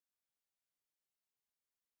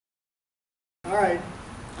All right.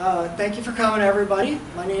 Thank you for coming, everybody.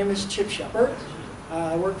 My name is Chip Shepard.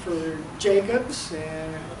 I work for Jacobs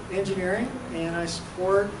and Engineering, and I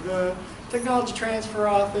support the Technology Transfer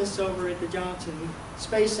Office over at the Johnson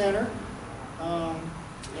Space Center.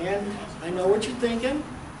 And I know what you're thinking.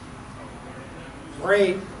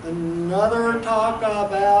 Great, another talk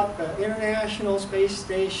about the International Space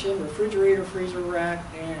Station, refrigerator freezer rack,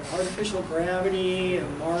 and artificial gravity,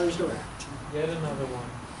 and Mars Direct. Yet another one.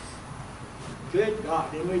 Good God,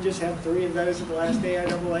 didn't we just have 3 of those at the last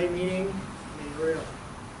AIAA meeting? I mean, really.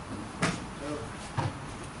 So,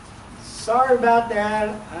 sorry about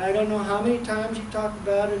that. I don't know how many times you've talked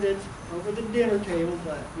about it over the dinner table,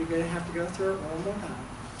 but you're going to have to go through it one more time.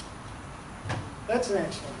 That's the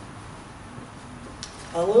next one.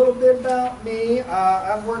 A little bit about me.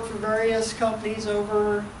 I've worked for various companies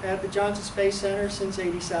over at the Johnson Space Center since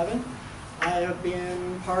 '87. I have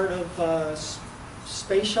been part of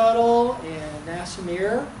Space Shuttle and NASA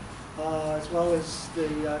Mir, as well as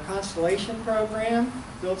the Constellation program.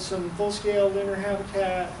 Built some full-scale lunar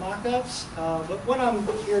habitat mock-ups. But what I'm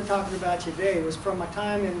here talking about today was from my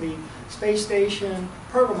time in the Space Station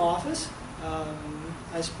program office.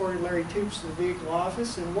 I supported Larry Toops in the vehicle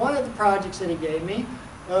office, and one of the projects that he gave me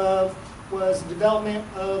was the development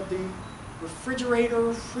of the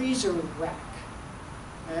refrigerator freezer rack,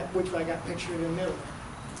 which I got pictured in the middle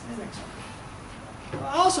there.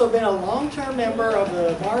 I've also been a long-term member of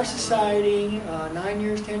the Mars Society, 9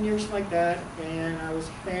 years, 10 years, something like that, and I was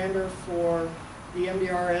commander for the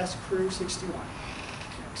MDRS Crew 61.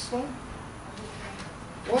 Next one.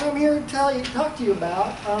 What I'm here to talk to you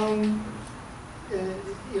about,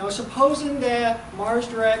 supposing that Mars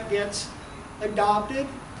Direct gets adopted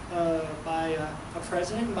by a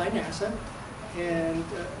president and by NASA, and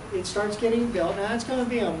it starts getting built. Now it's going to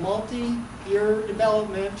be a multi-year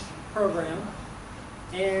development program,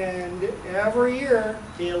 and every year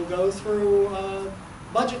it'll go through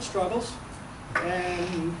budget struggles,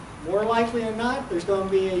 and more likely than not, there's going to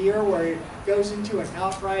be a year where it goes into an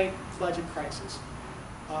outright budget crisis.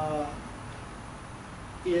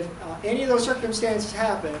 If any of those circumstances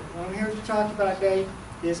happen, what I'm here to talk about today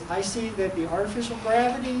is I see that the artificial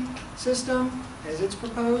gravity system, as it's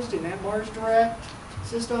proposed in that Mars Direct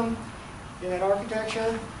system, in that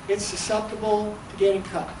architecture, it's susceptible to getting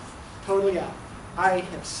cut totally out. I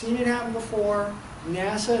have seen it happen before.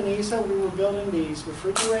 NASA and ESA, we were building these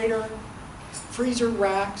refrigerator freezer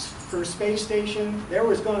racks for a space station. There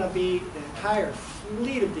was going to be an entire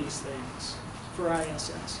fleet of these things for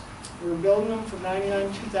ISS. We were building them from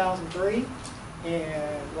 '99 to 2003,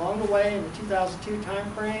 and along the way in the 2002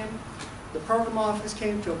 time frame, the program office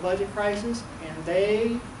came to a budget crisis, and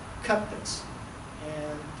they cut this.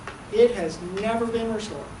 And it has never been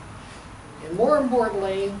restored. And more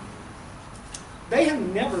importantly, they have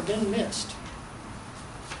never been missed.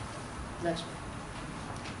 Next one.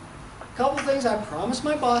 A couple of things I promised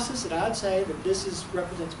my bosses that I'd say that this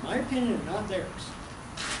represents my opinion and not theirs.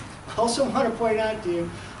 I also want to point out to you,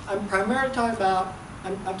 I'm primarily talking about,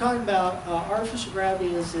 I'm talking about artificial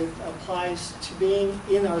gravity as it applies to being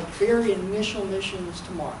in our very initial missions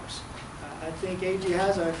to Mars. I think AG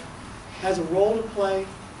has a role to play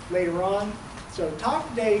later on. So talk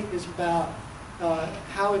today is about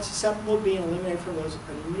how it's susceptible to being eliminated from those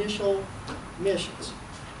initial missions.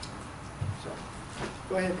 So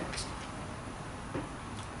go ahead next.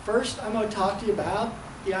 First, I'm going to talk to you about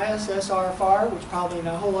the ISS RFR, which probably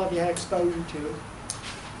not a whole lot of you had exposure to.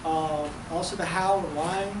 Also the how and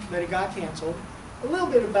why that it got canceled. A little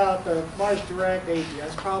bit about the Mars Direct AG.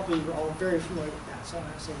 That's probably all very familiar with that, so I'm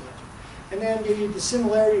not saying much. And then give you the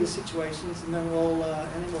similarity of the situations, and then we'll wrap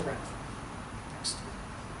up. Next.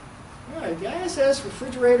 All right, the ISS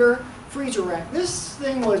refrigerator freezer rack. This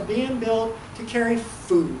thing was being built to carry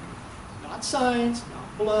food, not science,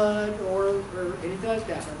 not blood, or anything like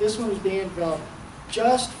that. Now, this one was being developed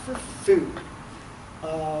just for food.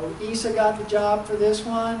 ESA got the job for this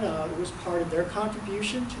one. It was part of their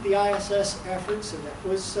contribution to the ISS efforts, so that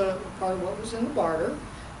was part of what was in the barter.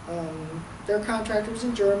 Their contractor was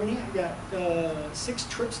in Germany. I got 6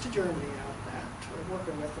 trips to Germany out of that,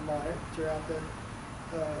 working with them on it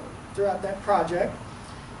throughout that project.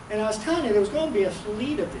 And I was telling you there was going to be a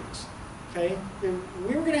fleet of these. Okay,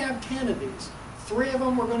 we were going to have 10 of these. 3 of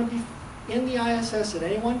them were going to be in the ISS at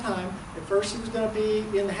any one time. At first, it was going to be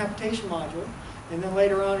in the habitation module. And then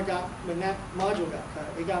later on, when that module got cut,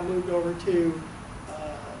 it got moved over to,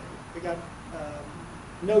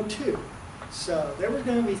 Node 2. So there were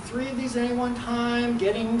going to be 3 of these at any one time,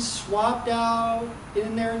 getting swapped out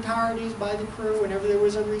in their entireties by the crew whenever there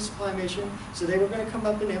was a resupply mission. So they were going to come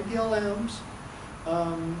up in MPLMs.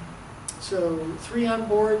 So 3 on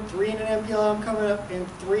board, 3 in an MPLM coming up, and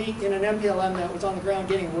 3 in an MPLM that was on the ground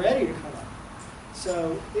getting ready to come up.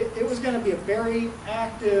 So it was going to be a very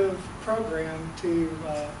active program to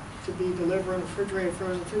be delivering refrigerated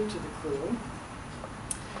frozen food to the crew.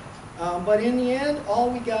 But in the end,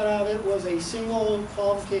 all we got out of it was a single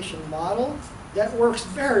qualification model that works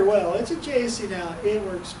very well. It's a JSC now. It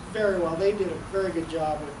works very well. They did a very good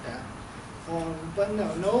job with that. But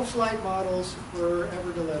no flight models were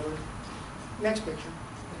ever delivered. Next picture.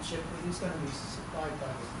 And Chip, are these going to be supplied by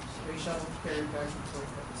the space shuttle, carried back and forth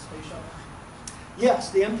by the space shuttle?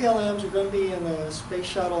 Yes, the MPLMs are going to be in the space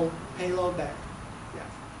shuttle payload bay. Yeah.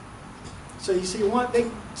 So you see,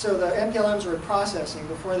 so the MPLMs are in processing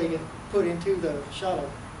before they get put into the shuttle.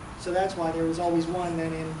 So that's why there was always one.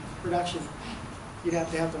 Then in production, you'd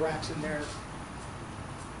have to have the racks in there.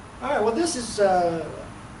 All right. Well, this is a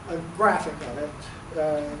graphic of it.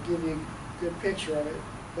 Give you a good picture of it.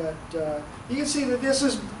 But you can see that this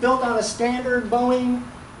is built on a standard Boeing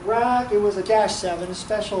rack. It was a Dash 7,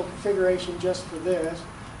 special configuration just for this.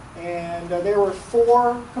 And there were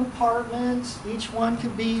 4 compartments. Each one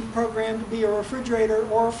could be programmed to be a refrigerator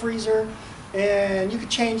or a freezer. And you could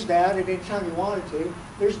change that at any time you wanted to.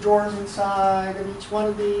 There's drawers inside of each one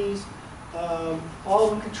of these. All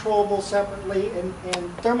of them controllable separately. And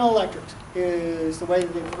thermoelectric is the way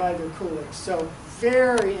that they provide their cooling. So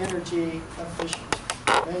very energy efficient.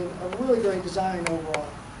 And a really great design overall.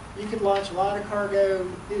 You could launch a lot of cargo.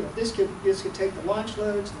 This could take the launch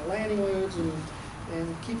loads and the landing loads and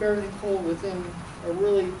keep everything cold within a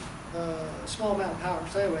really small amount of power.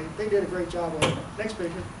 So anyway, they did a great job on it. Next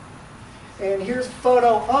picture. And here's a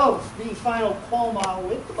photo of the final qual model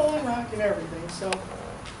with the Boeing rack and everything. So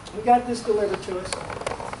we got this delivered to us.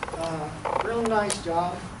 Real nice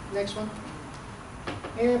job. Next one.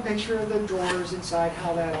 And a picture of the drawers inside,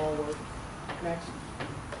 how that all worked. Next.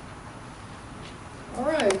 All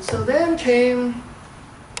right, so then came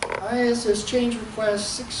ISS change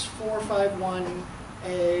request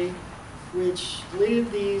 6451A, which deleted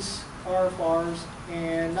these RFRs,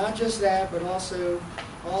 and not just that, but also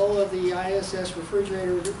all of the ISS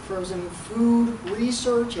refrigerator frozen food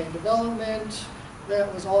research and development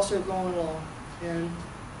that was also going along. And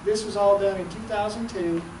this was all done in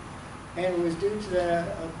 2002, and it was due to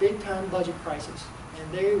a big-time budget crisis.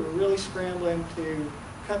 And they were really scrambling to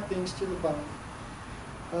cut things to the bone.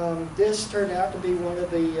 This turned out to be one of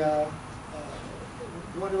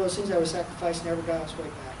those things that was sacrificed, never got its way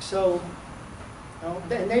back. So,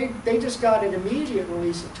 and they just got an immediate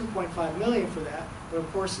release of $2.5 million for that. But of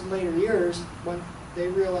course, in later years, when they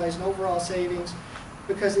realized an overall savings,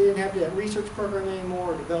 because they didn't have that research program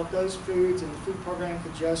anymore, or develop those foods, and the food program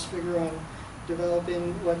could just figure on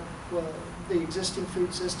developing the existing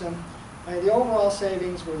food system. The overall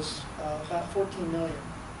savings was about $14 million.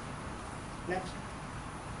 Next.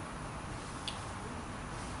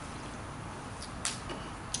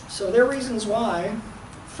 So there are reasons why,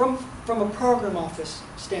 from a program office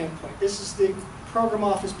standpoint. This is the program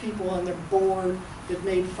office people on their board that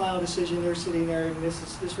made the final decision. They're sitting there, and this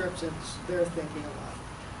represents their thinking a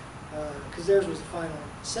lot, because theirs was the final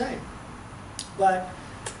say. But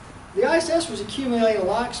the ISS was accumulating a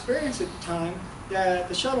lot of experience at the time that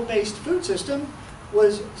the shuttle-based food system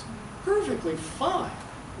was perfectly fine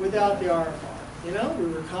without the RFR. We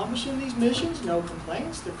were accomplishing these missions, no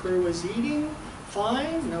complaints. The crew was eating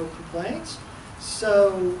fine, no complaints.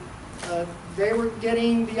 So they were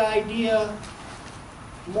getting the idea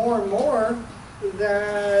more and more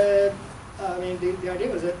that, the idea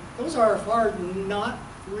was that those RFRs are not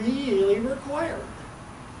really required.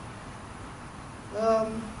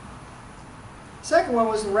 Second one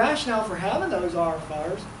was the rationale for having those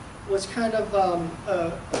RFRs was kind of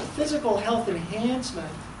a physical health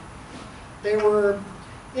enhancement. They were,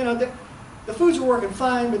 the foods were working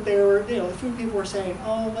fine, but they were, the food people were saying,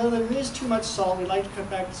 oh, well, there is too much salt. We'd like to cut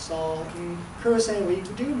back the salt. And crew was saying, we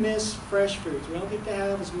do miss fresh foods. We don't get to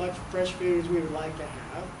have as much fresh food as we would like to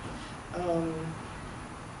have.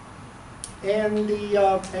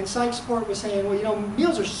 And site support was saying, well,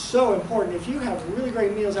 meals are so important. If you have really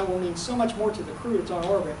great meals, that will mean so much more to the crew that's on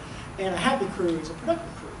orbit. And a happy crew is a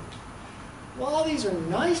productive crew. Well, all these are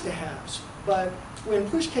nice to have, but when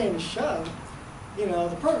push came to shove,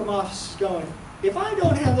 the program office is going, if I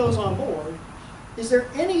don't have those on board, is there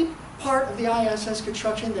any part of the ISS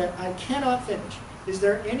construction that I cannot finish? Is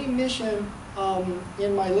there any mission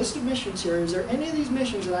in my list of missions here? Is there any of these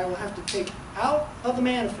missions that I will have to take out of the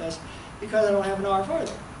manifest because I don't have an RFR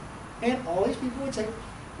there? And all these people would say,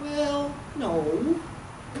 well, no.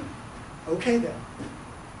 Okay then.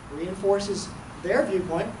 Reinforces their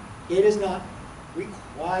viewpoint. It is not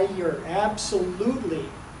required, absolutely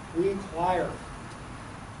required. required.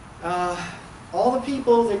 All the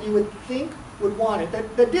people that you would think would want it,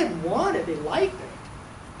 that didn't want it, they liked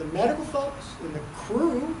it. The medical folks and the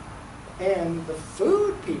crew and the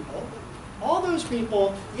food people, all those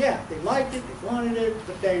people, yeah, they liked it, they wanted it,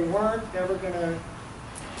 but they weren't ever going to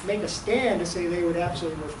make a stand to say they would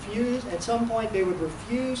absolutely refuse. At some point, they would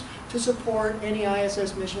refuse to support any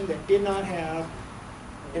ISS mission that did not have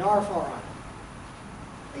an RFR on it.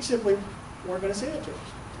 They simply weren't going to say it to us.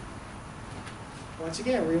 Once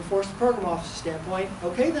again, reinforce the program office standpoint.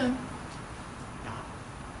 Okay then.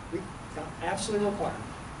 No, absolutely required.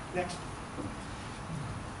 Next.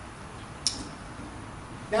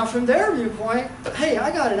 Now from their viewpoint, hey,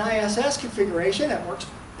 I got an ISS configuration that works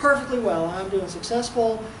perfectly well. I'm doing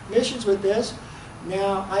successful missions with this.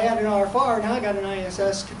 Now I add an RFR, now I got an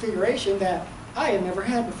ISS configuration that I had never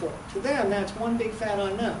had before. To them, that's one big fat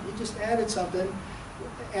unknown. You just added something,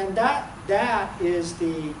 and that is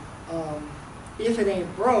the, if it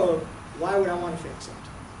ain't broke, why would I want to fix it?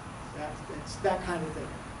 It's that kind of thing.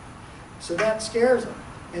 So that scares them.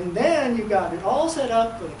 And then you've got it all set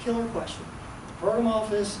up for the killer question. The program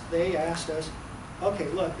office, they asked us, okay,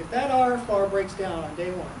 look, if that RFR breaks down on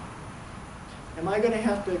day one, am I going to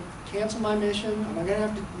have to cancel my mission? Am I going to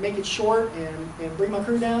have to make it short and bring my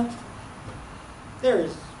crew down? There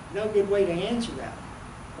is no good way to answer that.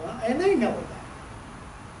 Well, and they know that.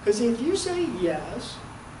 Because if you say yes,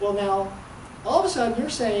 well now, all of a sudden you're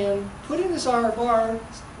saying, put in this RFR,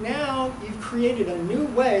 now you've created a new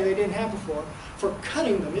way they didn't have before for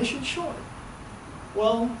cutting the mission short.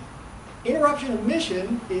 Well, interruption of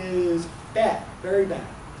mission is bad, very bad.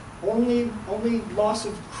 Only loss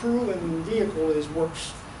of crew and vehicle is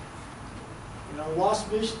worse. You know, loss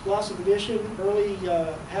of addition, early,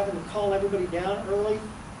 having to call everybody down early,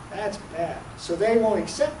 that's bad. So they won't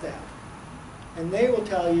accept that. And they will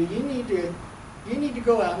tell you, you need to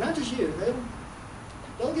go out, not just you,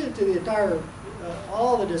 they'll get it to the entire,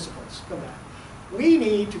 all the disciplines, come back. We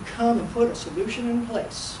need to come and put a solution in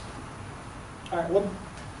place. All right, well,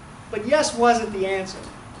 but yes wasn't the answer.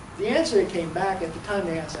 The answer that came back at the time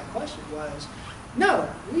they asked that question was, no,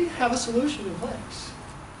 we have a solution in place.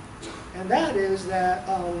 And that is that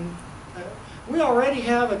we already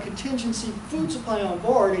have a contingency food supply on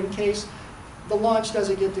board in case the launch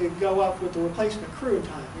doesn't get to go up with the replacement crew in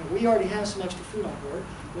time. You know, we already have some extra food on board.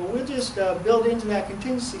 Well, we'll just build into that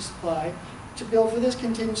contingency supply to build for this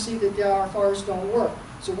contingency that the RFRs don't work.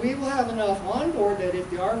 So we will have enough on board that if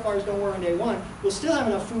the RFRs don't work on day one, we'll still have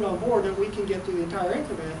enough food on board that we can get through the entire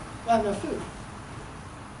increment. We'll have enough food.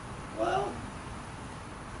 Well,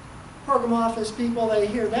 program office people, they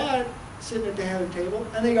hear that sitting at the head of the table,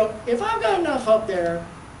 and they go, if I've got enough up there,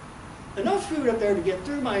 enough food up there to get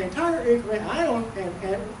through my entire increment,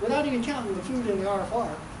 and without even counting the food in the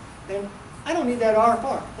RFR, then I don't need that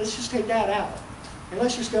RFR. Let's just take that out. And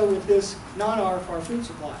let's just go with this non-RFR food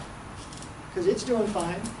supply. Because it's doing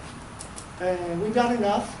fine. And we've got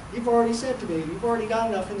enough. You've already said to me, you've already got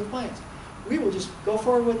enough in the plans. We will just go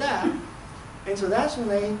forward with that. And so that's when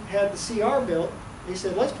they had the CR built. They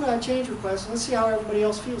said, let's put out change requests and let's see how everybody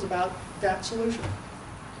else feels about that solution.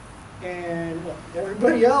 And well,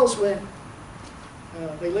 everybody else went,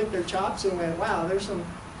 they licked their chops and went, wow, there's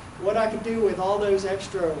what I could do with all those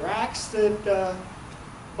extra racks that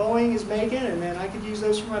Boeing is making, and then I could use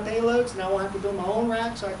those for my payloads, and I won't have to build my own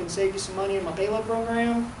rack, so I can save you some money in my payload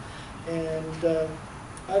program. And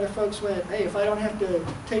other folks went, hey, if I don't have to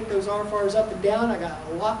take those RFRs up and down, I got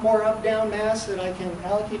a lot more up-down mass that I can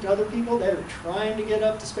allocate to other people that are trying to get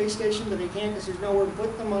up to space station, but they can't because there's nowhere to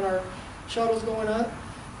put them on our shuttles going up.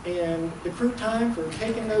 And the crew time for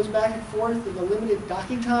taking those back and forth and the limited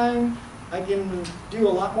docking time, I can do a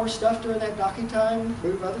lot more stuff during that docking time,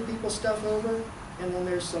 move other people's stuff over. And then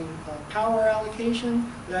there's some power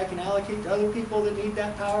allocation that I can allocate to other people that need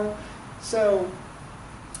that power. So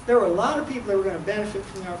there were a lot of people that were going to benefit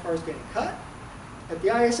from the RFRs getting cut. At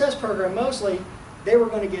the ISS program, mostly, they were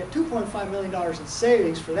going to get $2.5 million in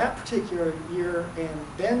savings for that particular year and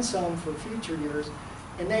then some for future years.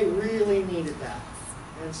 And they really needed that.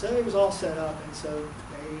 And so it was all set up, and so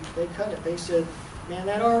they cut it. They said, man,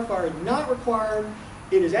 that RFR is not required.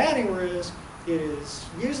 It is adding risk. It is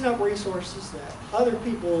using up resources that other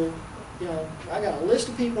people, you know, I got a list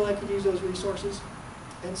of people that could use those resources.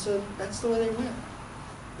 And so that's the way they went.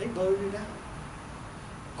 They voted it out.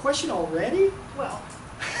 Question already? Well,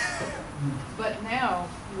 but now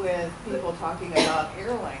with people talking about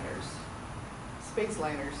airliners, space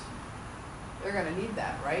liners, they're going to need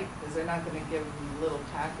that, right? Because they're not going to give them little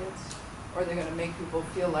packets, or they're going to make people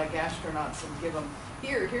feel like astronauts and give them,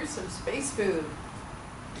 here's some space food.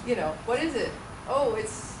 You know, what is it? Oh,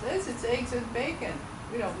 it's eggs with bacon.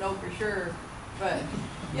 we don't know for sure, but,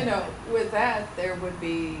 you know, with that, there would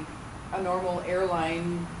be a normal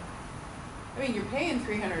airline, I mean, you're paying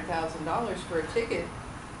 $300,000 for a ticket.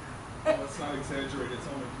 Well, let's not exaggerate, it's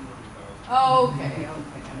only 200,000. Oh, okay,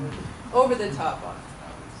 over the top on it.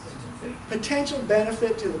 Potential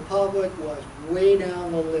benefit to the public was way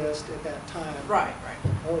down the list at that time. Right, right,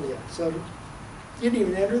 Oh, yeah. So you didn't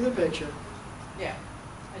even enter the picture. yeah,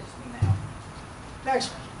 I just mean now. Next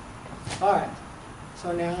one. All right.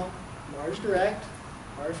 So now, Mars Direct,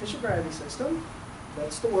 artificial gravity system.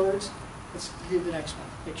 That's the words. Let's do the next one.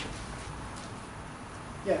 Picture.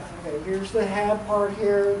 Yeah, okay. Here's the HAB part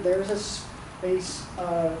here. There's a space,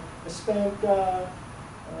 a spent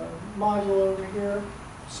module over here.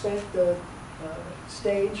 Spent the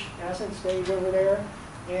stage, ascent stage over there,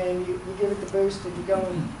 and you give it the boost, and you go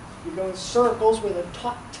in circles with a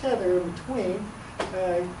taut tether in between.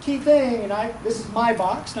 Key thing, and this is my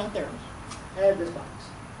box, not theirs. I have this box.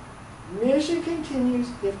 Mission continues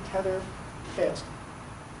if tether fails.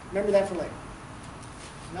 Remember that for later.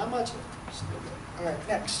 Not much of it. Still good. All right,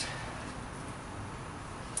 next.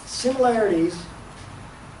 Similarities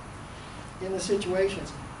in the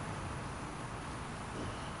situations.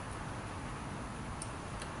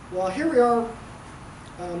 Well, here we are.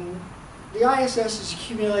 The ISS is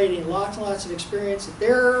accumulating lots and lots of experience.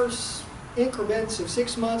 There's increments of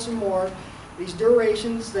 6 months or more, these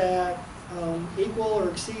durations that equal or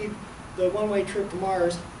exceed the one-way trip to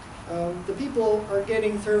Mars. The people are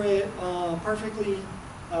getting through it perfectly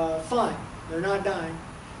fine. They're not dying.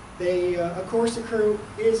 They, of course, the crew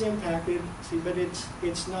is impacted, but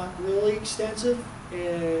it's not really extensive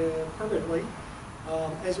permanently.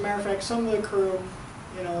 As a matter of fact, some of the crew,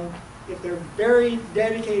 you know, if they're very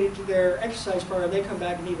dedicated to their exercise program, they come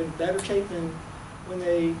back in even better shape than when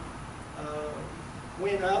they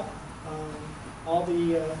went up. All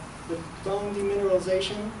the bone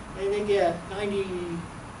demineralization, and they get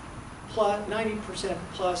 90%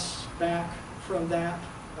 plus back from that.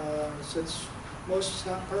 So it's most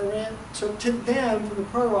not permanent. So to them, from the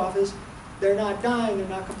program office, they're not dying, they're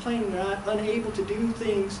not complaining, they're not unable to do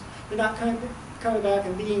things, they're not coming back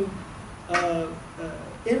and being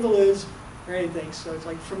invalids or anything. So it's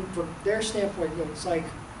like from their standpoint, you know, it's like,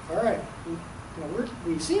 all right,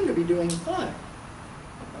 we seem to be doing fine.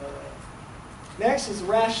 Next is the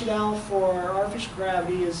rationale for artificial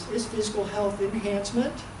gravity is physical health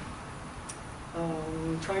enhancement,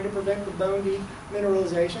 trying to prevent the bone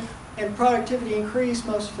demineralization, and productivity increase,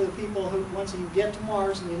 most for the people who, once you get to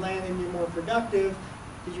Mars and you land and you're more productive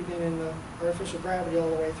because you've been in the artificial gravity all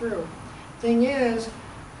the way through. Thing is,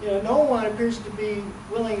 you know, no one appears to be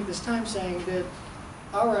willing at this time saying that,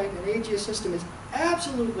 all right, an AGS system is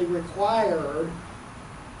absolutely required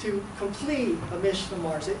to complete a mission to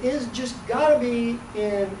Mars. It is just got to be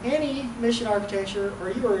in any mission architecture, or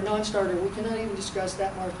you are a non-starter. We cannot even discuss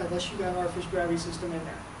that Mars unless you got an artificial gravity system in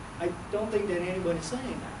there. I don't think that anybody's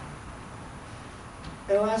saying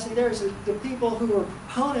that. And lastly, there's the people who are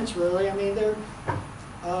proponents, really. I mean, they're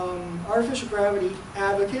artificial gravity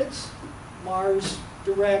advocates, Mars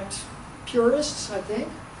Direct purists, I think.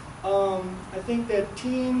 I think that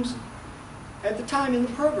teams at the time in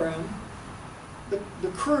the program, the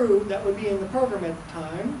crew that would be in the program at the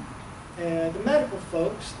time, the medical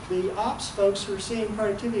folks, the ops folks who are seeing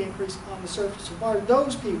productivity increase on the surface of Mars,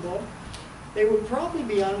 those people, they would probably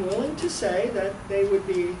be unwilling to say that they would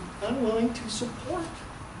be unwilling to support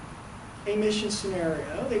a mission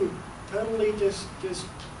scenario. They would totally just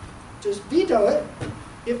veto it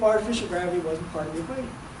if artificial gravity wasn't part of the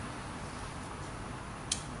equation.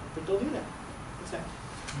 But they'll do that. What's that?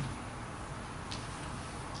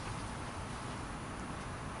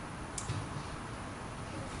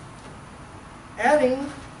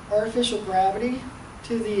 Adding artificial gravity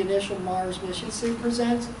to the initial Mars mission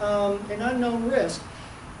presents an unknown risk.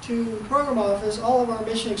 To the program office, all of our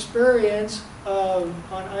mission experience on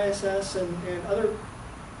ISS and other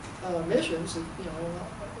missions, you know,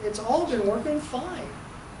 it's all been working fine.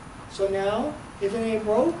 So now, if it ain't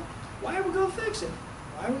broke, why would we go fix it?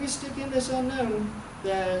 Why would we stick in this unknown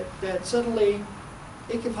that suddenly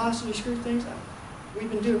it could possibly screw things up? We've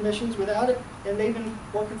been doing missions without it, and they've been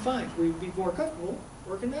working fine. We'd be more comfortable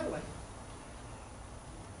working that way.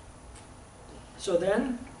 So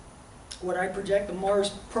then, what I project the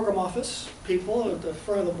Mars program office people at the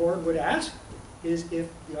front of the board would ask is, if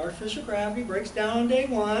the artificial gravity breaks down on day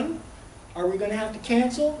one, are we going to have to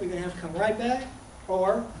cancel? Are we going to have to come right back?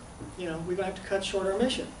 Or, you know, we're going to have to cut short our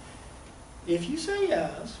mission? If you say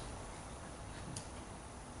yes,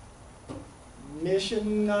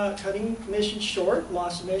 cutting mission short,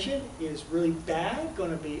 loss of mission, is really bad, going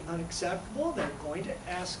to be unacceptable. They're going to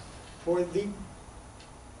ask for the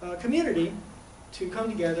community to come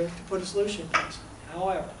together to put a solution in place.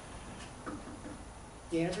 However,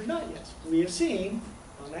 the answer is not yes. We have seen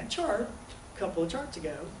on that chart, a couple of charts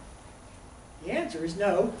ago, the answer is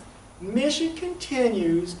no. Mission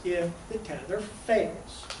continues if the tether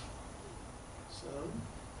fails. So,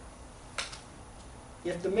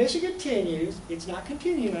 if the mission continues, it's not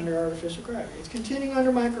continuing under artificial gravity. It's continuing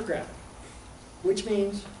under microgravity. Which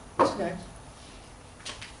means, what's next?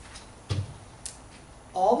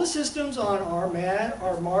 All the systems on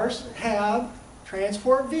our Mars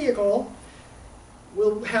transport vehicle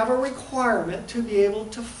will have a requirement to be able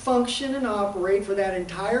to function and operate for that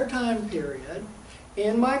entire time period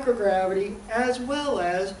in microgravity as well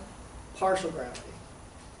as partial gravity.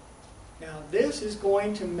 Now this is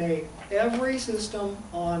going to make every system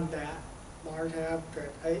on that Mars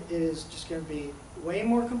trip, it is just going to be way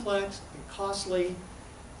more complex and costly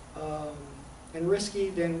and risky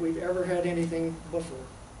than we've ever had anything before.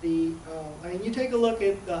 I mean, you take a look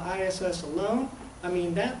at the ISS alone. I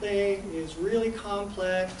mean, that thing is really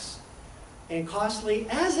complex and costly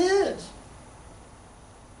as is.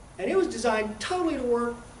 And it was designed totally to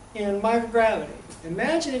work in microgravity.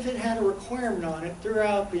 Imagine if it had a requirement on it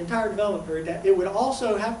throughout the entire development period that it would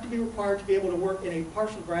also have to be required to be able to work in a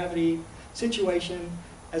partial gravity situation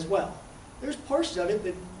as well. There's portions of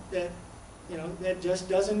it that just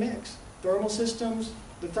doesn't mix. Thermal systems,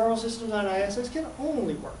 the thermal systems on ISS can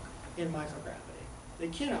only work in microgravity. They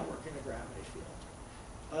cannot work in a gravity field.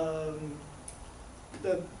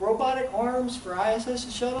 The robotic arms for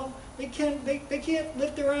ISS shuttle, they can't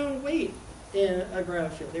lift their own weight in a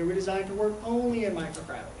gravity field. They were designed to work only in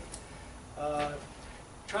microgravity.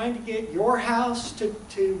 Trying to get your house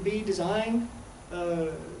to be designed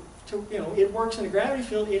it works in a gravity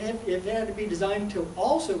field. It had to be designed to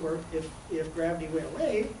also work if gravity went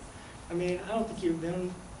away. I mean, I don't think you've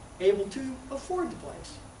been able to afford the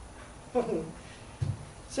place.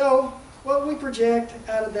 So what we project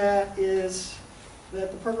out of that is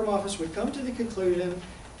that the program office would come to the conclusion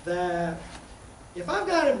that if I've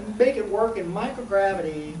got to make it work in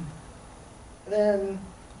microgravity, then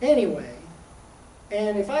anyway,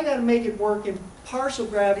 and if I got to make it work in partial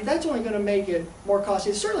gravity, that's only going to make it more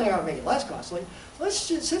costly. It's certainly not going to make it less costly.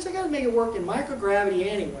 Since I got to make it work in microgravity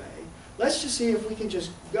anyway, let's just see if we can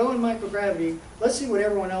just go in microgravity. Let's see what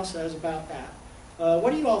everyone else says about that.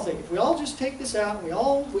 What do you all think? If we all just take this out,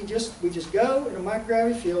 and we just go in a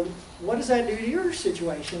microgravity field, what does that do to your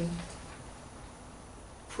situation?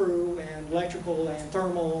 Crew and electrical and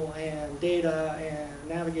thermal and data and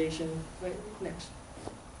navigation. Wait, next.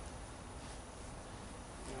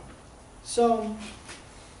 So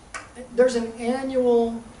there's an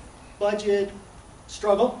annual budget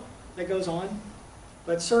struggle that goes on,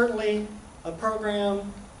 but certainly a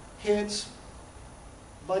program hits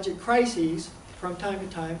budget crises from time to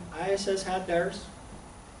time. ISS had theirs.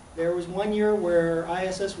 There was one year where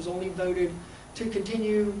ISS was only voted to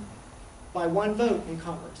continue by one vote in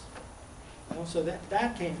Congress. So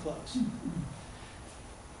that came close.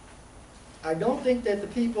 I don't think that the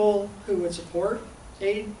people who would support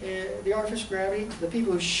the artificial gravity, the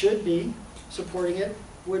people who should be supporting it,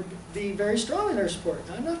 would be very strong in their support.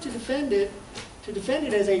 Not enough to defend it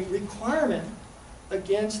as a requirement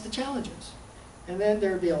against the challenges. And then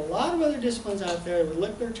there would be a lot of other disciplines out there that would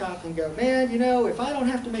lick their chops and go, man, if I don't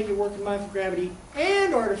have to make it work in microgravity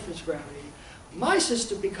and artificial gravity, my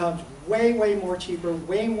system becomes way, way more cheaper,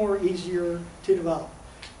 way more easier to develop.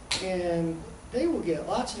 And they will get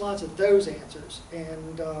lots and lots of those answers.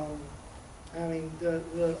 And I mean,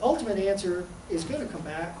 the ultimate answer is going to come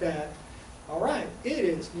back that, all right, it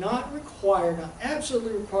is not required, not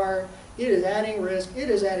absolutely required. It is adding risk. It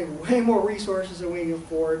is adding way more resources than we can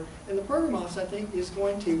afford. And the program office, I think, is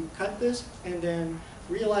going to cut this and then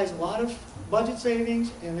realize a lot of budget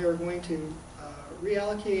savings, and they're going to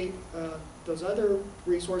reallocate those other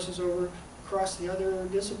resources over across the other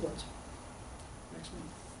disciplines. Next one.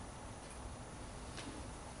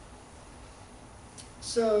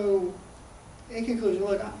 So, in conclusion,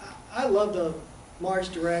 look, I love the Mars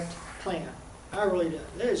Direct plan. I really do.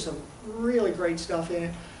 There's some really great stuff in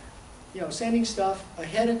it. Sending stuff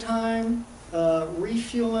ahead of time,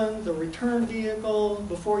 refueling the return vehicle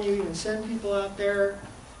before you even send people out there.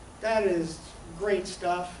 That is great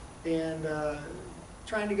stuff. And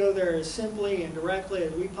trying to go there as simply and directly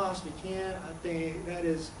as we possibly can, I think that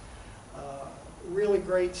is really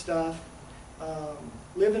great stuff.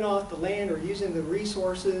 Living off the land or using the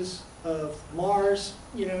resources of Mars,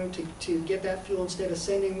 to get that fuel instead of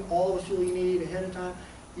sending all the fuel you need ahead of time.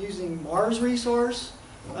 Using Mars resource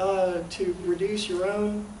to reduce your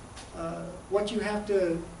own, what you have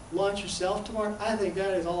to launch yourself to Mars. I think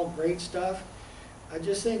that is all great stuff. I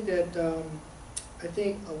just think that, I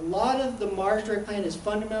think a lot of the Mars Direct plan is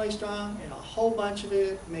fundamentally strong, and a whole bunch of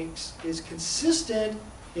it is consistent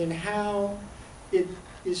in how it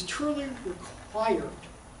is truly required.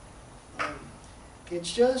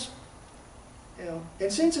 It's just, and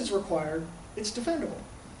since it's required, it's defendable.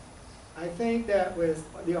 I think that with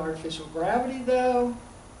the artificial gravity, though,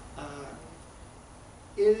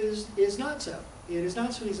 is not so. It is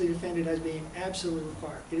not so easily defended as being absolutely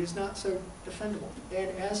required. It is not so defendable. And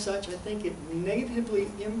as such, I think it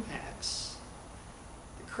negatively impacts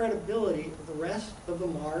the credibility of the rest of the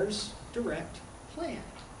Mars Direct plan.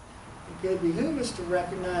 It could behoove us to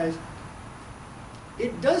recognize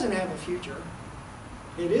it doesn't have a future.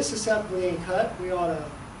 It is susceptible to being cut. We ought to,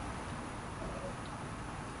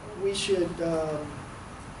 we should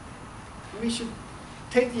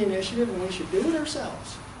take the initiative, and we should do it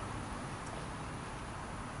ourselves.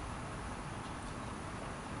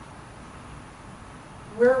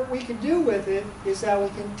 Where we can do with it is that we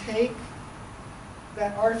can take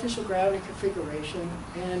that artificial gravity configuration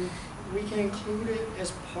and we can include it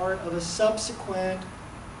as part of a subsequent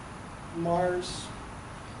Mars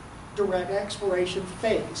Direct exploration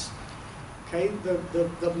phase. Okay,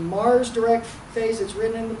 the Mars Direct phase that's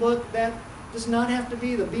written in the book, that does not have to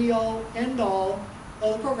be the be-all, end-all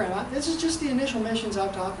of the program. This is just the initial missions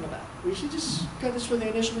I'm talking about. We should just cut this for the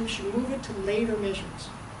initial mission, move it to later missions.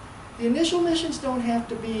 The initial missions don't have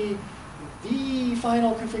to be the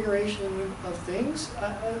final configuration of things.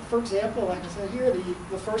 For example, like I said here,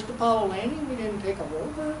 the first Apollo landing, we didn't take a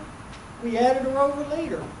rover. We added a rover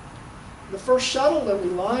later. The first shuttle that we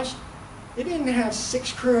launched, it didn't have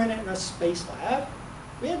 6 crew in it in a space lab.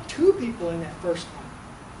 We had 2 people in that first one.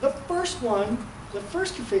 The first one, the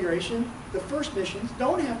first configuration, the first missions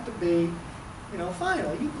don't have to be,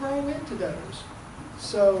 final. You grow into those.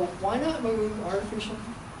 So why not move artificial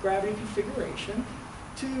gravity configuration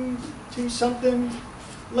to something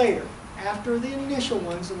later, after the initial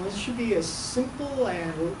ones, and it should be as simple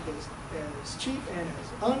and as cheap and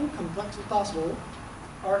as uncomplex as possible,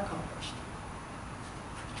 are accomplished.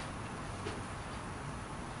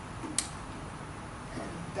 And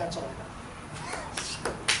that's all I got.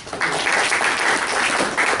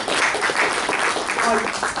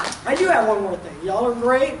 I do have one more thing. Y'all are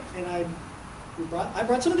great, and I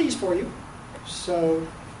brought some of these for you. So,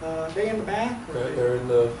 they in the back? They're in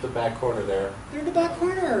the back corner there. They're in the back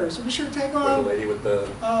corner, so be sure to take Where on the lady with the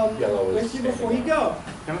yellow is with you before you standing go.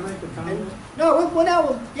 Can I make a comment? No,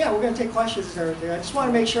 we're going to take questions and everything. I just want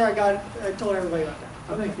to make sure I told everybody about that.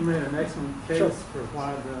 I think you made an excellent case Sure. for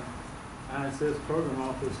why the ISS program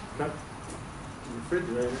office cut the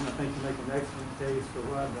refrigerator, and I think you make an excellent case for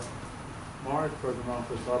why the Mars program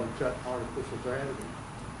office ought to cut artificial gravity.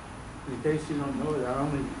 In case you don't know it, our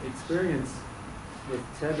only experience with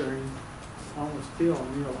tethering almost killed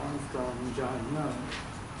Neil Armstrong and John Young.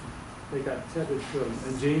 They got tethered to an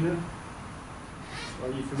angina. Are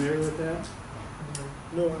you familiar with that?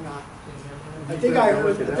 No, I'm not. I You think better I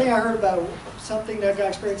look it heard up. about something that got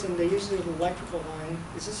experienced, and they used it as an electrical line.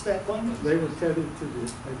 Is this that one? They were tethered to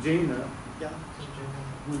the angina Yeah.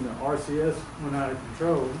 when the RCS went out of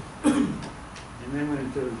control, and then went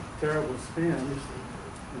into a terrible spin,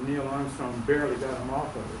 and Neil Armstrong barely got him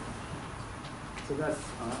off of it. So that's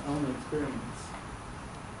our only experience.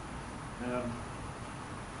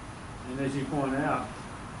 And as you point out,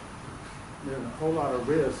 there's a whole lot of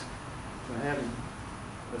risk to having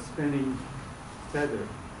a spinning tether,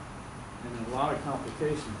 and a lot of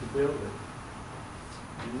complications to build it,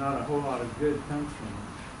 and not a whole lot of good comes from it.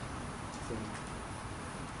 So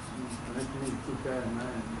I think you need to keep that in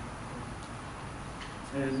mind.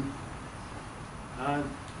 And I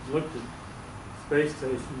looked at space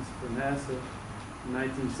stations for NASA in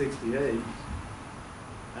 1968.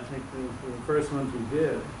 I think they were the first ones we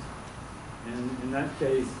did. And in that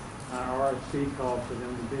case, our RFP called for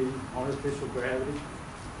them to be artificial gravity.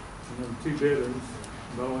 And there were 2 bidders,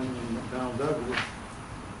 Boeing and McDonnell Douglas.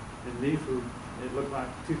 And these were, it looked like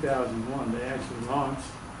 2001. They actually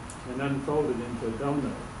launched and unfolded into a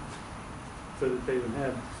donut so that they would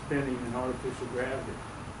have spinning and artificial gravity.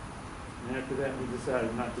 And after that, we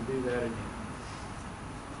decided not to do that again.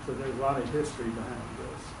 So there's a lot of history behind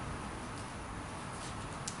this.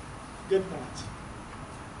 Good points.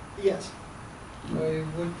 Yes.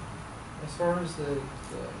 As far as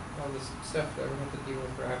all this stuff that we have to deal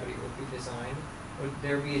with gravity would be designed, would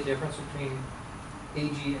there be a difference between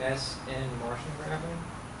AGS and Martian gravity?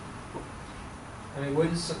 I mean,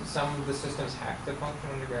 wouldn't some of the systems have to function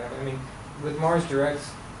under gravity? I mean, with Mars Direct,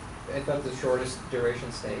 I thought the shortest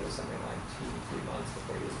duration stay was something like 2 to 3 months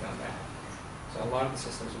before you got back. So a lot of the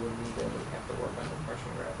systems would have to work under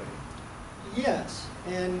Martian gravity. Yes,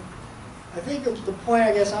 and I think the point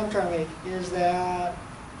I guess I'm trying to make is that,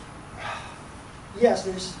 yes,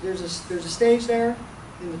 there's a stage there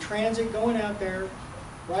in the transit going out there.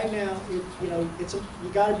 Right now, you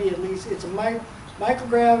got to be at least, it's a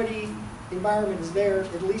microgravity environment is there,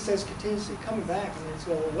 at least as continuously coming back and then it's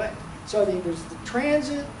going away. So I think there's the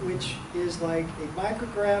transit, which is like a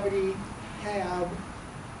microgravity hab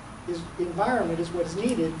environment is what's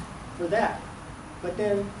needed for that. But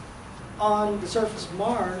then on the surface of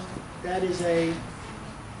Mars, that is a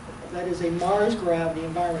Mars gravity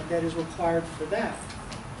environment that is required for that.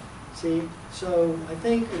 See, so I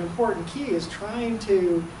think an important key is trying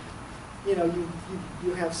to,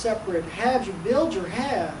 you have separate halves, you build your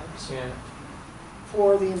halves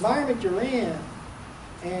for the environment you're in,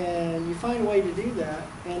 and you find a way to do that,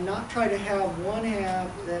 and not try to have one half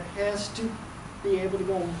that has to be able to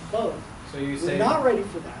go on both. So you We're say not ready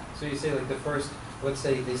for that. So you say like the first, let's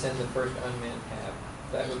say they send the first unmanned cab,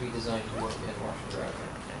 that would be designed to work in Martian gravity,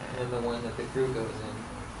 and then the one that the crew goes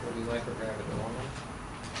in will be microgravity normally.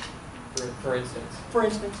 For instance. For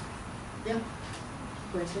instance, yeah.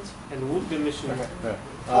 For instance. And the mission. Yeah.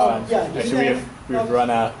 Actually,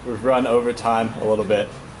 we've run over time a little bit.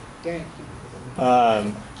 Dang.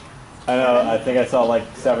 I think I saw like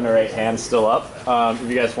 7 or 8 hands still up. If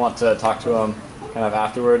you guys want to talk to them kind of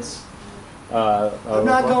afterwards. I'm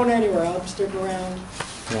not going anywhere. I'll stick around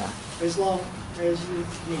as long as you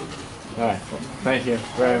need. All right. Thank you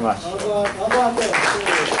very much. I'll go out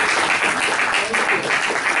there.